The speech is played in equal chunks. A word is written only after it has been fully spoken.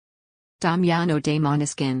Damiano de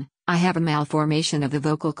Måneskin, I have a malformation of the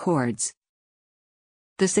vocal cords.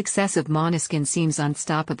 The success of Måneskin seems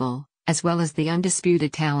unstoppable, as well as the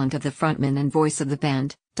undisputed talent of the frontman and voice of the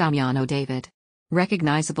band, Damiano David.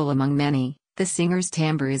 Recognizable among many, the singer's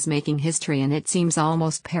timbre is making history, and it seems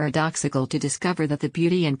almost paradoxical to discover that the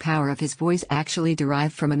beauty and power of his voice actually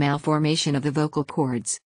derive from a malformation of the vocal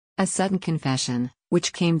cords. A sudden confession,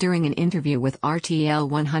 which came during an interview with RTL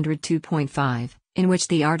 102.5, in which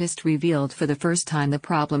the artist revealed for the first time the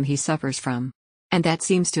problem he suffers from. And that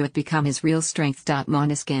seems to have become his real strength.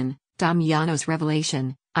 Måneskin, Damiano's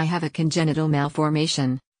revelation, I have a congenital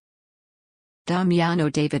malformation. Damiano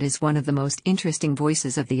David is one of the most interesting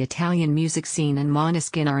voices of the Italian music scene, and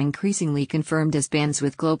Måneskin are increasingly confirmed as bands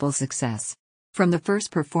with global success. From the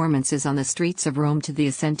first performances on the streets of Rome to the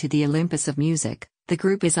ascent to the Olympus of music, the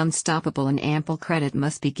group is unstoppable, and ample credit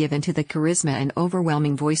must be given to the charisma and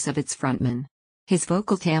overwhelming voice of its frontman. His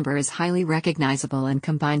vocal timbre is highly recognizable and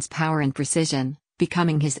combines power and precision,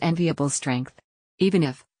 becoming his enviable strength. Even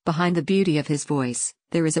if, behind the beauty of his voice,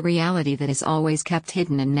 there is a reality that is always kept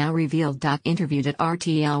hidden and now revealed. Interviewed at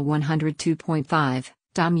RTL 102.5,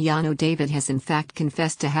 Damiano David has in fact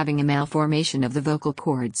confessed to having a malformation of the vocal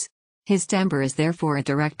cords. His timbre is therefore a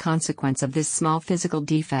direct consequence of this small physical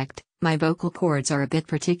defect. My vocal cords are a bit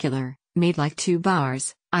particular, made like two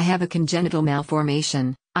bars. I have a congenital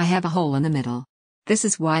malformation, I have a hole in the middle. This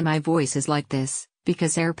is why my voice is like this,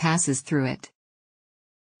 because air passes through it.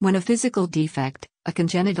 When a physical defect, a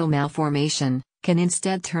congenital malformation, can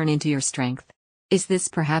instead turn into your strength. Is this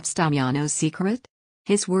perhaps Damiano's secret?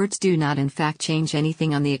 His words do not in fact change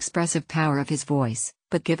anything on the expressive power of his voice,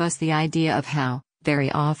 but give us the idea of how,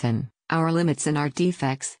 very often, our limits and our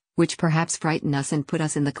defects, which perhaps frighten us and put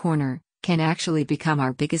us in the corner, can actually become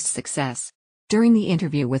our biggest success. During the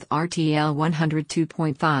interview with RTL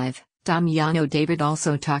 102.5, Damiano David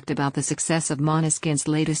also talked about the success of Måneskin's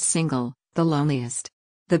latest single, The Loneliest.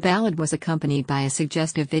 The ballad was accompanied by a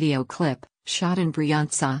suggestive video clip, shot in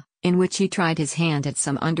Brianza, in which he tried his hand at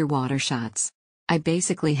some underwater shots. I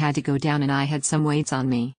basically had to go down and I had some weights on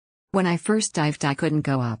me. When I first dived I couldn't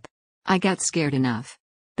go up. I got scared enough.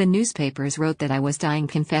 The newspapers wrote that I was dying,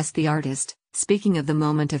 confessed the artist, speaking of the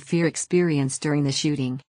moment of fear experienced during the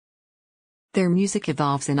shooting. Their music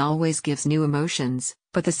evolves and always gives new emotions,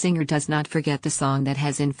 but the singer does not forget the song that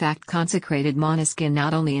has in fact consecrated Måneskin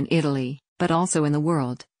not only in Italy, but also in the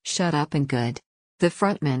world, Shut Up and Good. The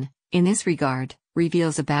frontman, in this regard,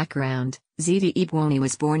 reveals a background. Ziti Ibwani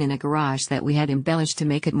was born in a garage that we had embellished to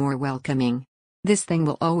make it more welcoming. This thing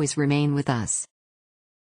will always remain with us.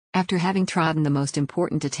 After having trodden the most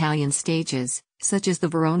important Italian stages, such as the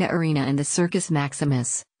Verona Arena and the Circus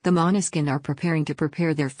Maximus, the Måneskin are preparing to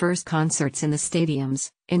prepare their first concerts in the stadiums.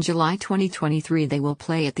 In July 2023 they will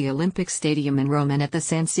play at the Olympic Stadium in Rome and at the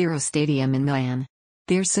San Siro Stadium in Milan.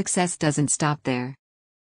 Their success doesn't stop there.